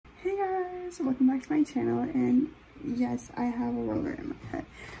guys, welcome back to my channel. And yes, I have a roller in my head,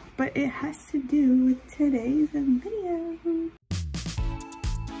 but it has to do with today's video.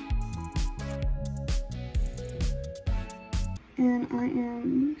 And I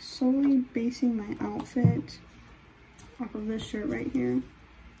am solely basing my outfit off of this shirt right here.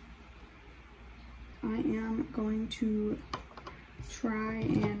 I am going to try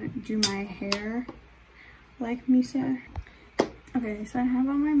and do my hair like Misa. Okay, so I have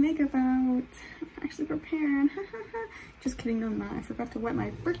all my makeup out. I'm actually prepared. Just kidding, no I'm not. I forgot to wet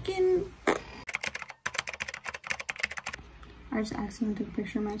my Birkin. I just accidentally took a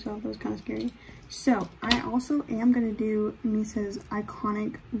picture of myself. That was kind of scary. So I also am gonna do Misa's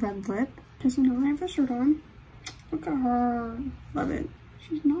iconic red lip. Just so you know, I have a shirt on. Look at her. Love it.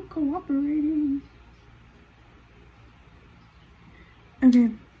 She's not cooperating.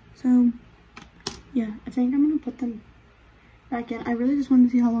 Okay, so yeah, I think I'm gonna put them back in. I really just wanted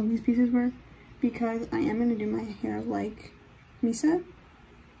to see how long these pieces were because I am gonna do my hair like Misa,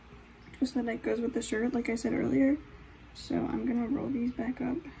 just that it goes with the shirt like I said earlier. So I'm gonna roll these back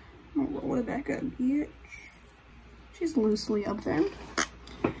up. I'll roll it back up, bitch. She's loosely up there.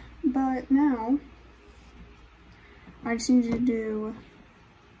 But now I just need you to do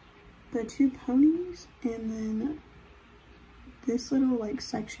the two ponies and then this little like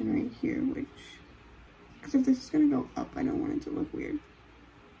section right here, which, because if this is gonna go up, I don't want it to look weird.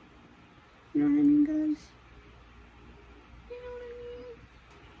 You know what I mean, guys? You know what I mean?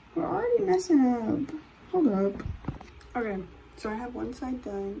 We're already messing up. Hold up. Okay, so I have one side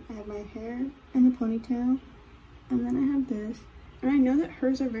done. I have my hair in the ponytail, and then I have this. And I know that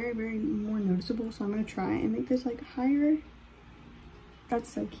hers are very, very more noticeable, so I'm gonna try and make this like higher.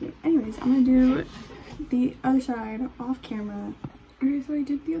 That's so cute. Anyways, I'm gonna do the other side off camera. Okay, so I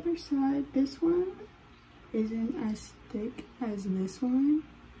did the other side. This one isn't as thick as this one,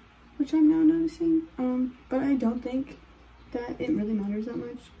 which I'm now noticing. But I don't think that it really matters that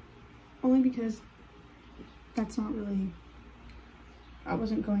much, only because that's not really, I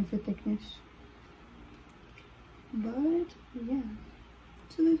wasn't going for thickness. But yeah,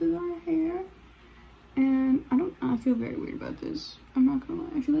 so this is our hair, and I feel very weird about this. I'm not gonna lie,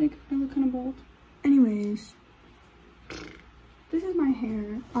 I feel like I look kind of bald. Anyways, this is my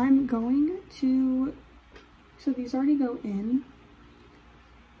hair. I'm going to, so these already go in,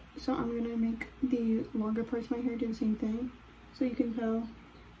 so I'm gonna make the longer parts of my hair do the same thing, so you can tell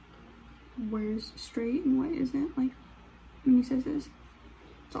where's straight and what isn't, like Misa says.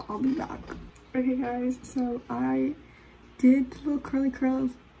 So I'll be back. Okay guys, so I did little curly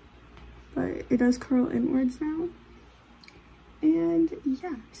curls, but it does curl inwards now. And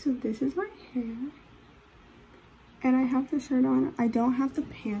yeah, so this is my hair. And I have the shirt on. I don't have the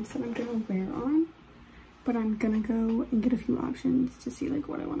pants that I'm gonna wear on, but I'm gonna go and get a few options to see like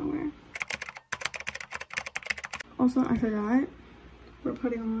what I wanna wear. Also, I forgot, we're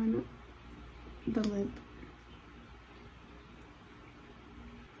putting on the lip.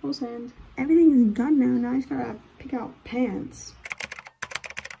 Full send. Everything is done now. Now I just gotta pick out pants.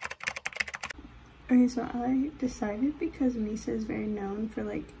 Okay, so I decided, because Misa is very known for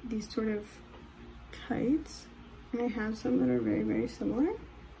like these sort of tights, and I have some that are very, very similar.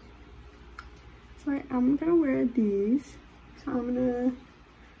 So I'm gonna wear these. So I'm gonna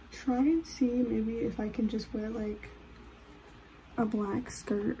try and see maybe if I can just wear like a black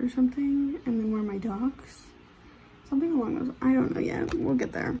skirt or something and then wear my docs. Something along those, I don't know yet, we'll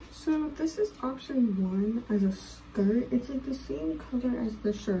get there. So this is option one as a skirt. It's like the same color as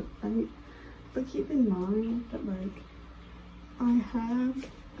the shirt, right? But keep in mind that like I have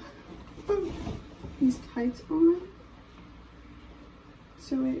these tights on,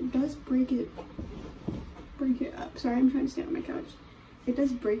 so it does break it up. Sorry, I'm trying to stand on my couch. It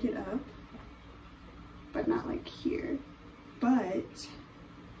does break it up, but not like here. But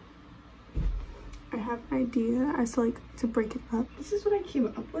I have an idea as to like to break it up. This is what I came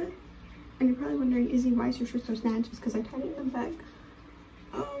up with. And you're probably wondering, Izzy, why is your shirt so snatched? Because I tied it in the back.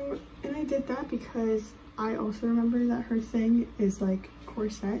 And I did that because I also remember that her thing is like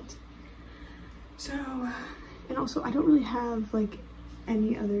corset. So, and also I don't really have like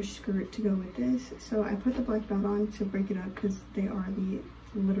any other skirt to go with this. So I put the black belt on to break it up because they are the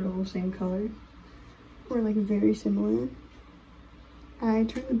literal same color. Or like very similar. I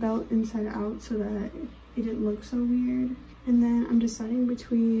turned the belt inside out so that it didn't look so weird. And then I'm deciding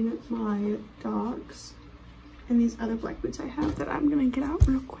between my docs and these other black boots I have that I'm gonna get out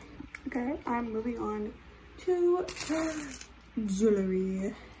real quick. Okay, I'm moving on to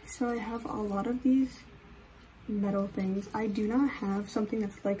jewelry. So I have a lot of these metal things. I do not have something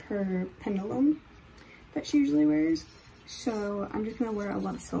that's like her pendulum that she usually wears. So I'm just gonna wear a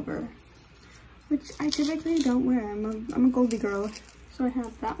lot of silver which I typically don't wear. I'm a Goldie girl. So I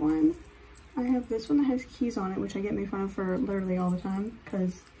have that one. I have this one that has keys on it, which I get made fun of for literally all the time,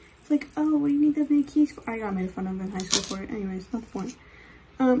 because it's like, oh, what do you need that many keys for? I got made fun of in high school for it. Anyways, not the point.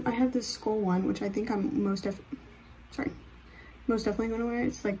 I have this skull one, which I think I'm most definitely gonna wear.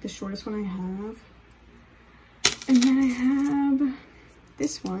 It's like the shortest one I have. And then I have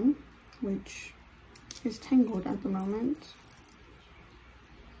this one, which is tangled at the moment.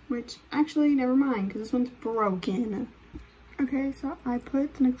 Which, actually, never mind, because this one's broken. Okay, so I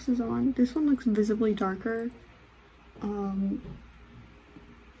put the necklaces on. This one looks visibly darker. On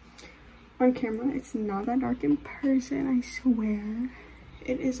camera, it's not that dark in person, I swear.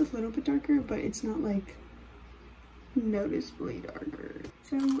 It is a little bit darker, but it's not, like, noticeably darker.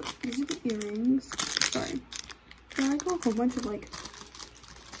 So, these are the earrings. Sorry. So I got a whole bunch of, like,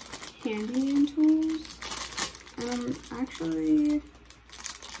 handyman tools. And I'm actually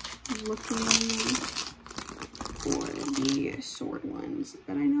looking for the sword ones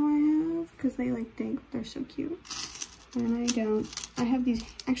that I know I have, because they like they're so cute. And I have these,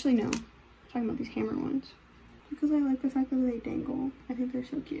 actually no, I'm talking about these hammer ones, because I like the fact that they dangle. I think they're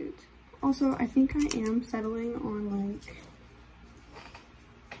so cute. Also, I think I am settling on like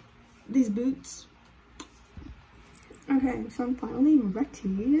these boots. Okay, so I'm finally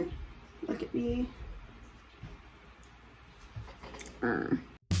ready. Look at me.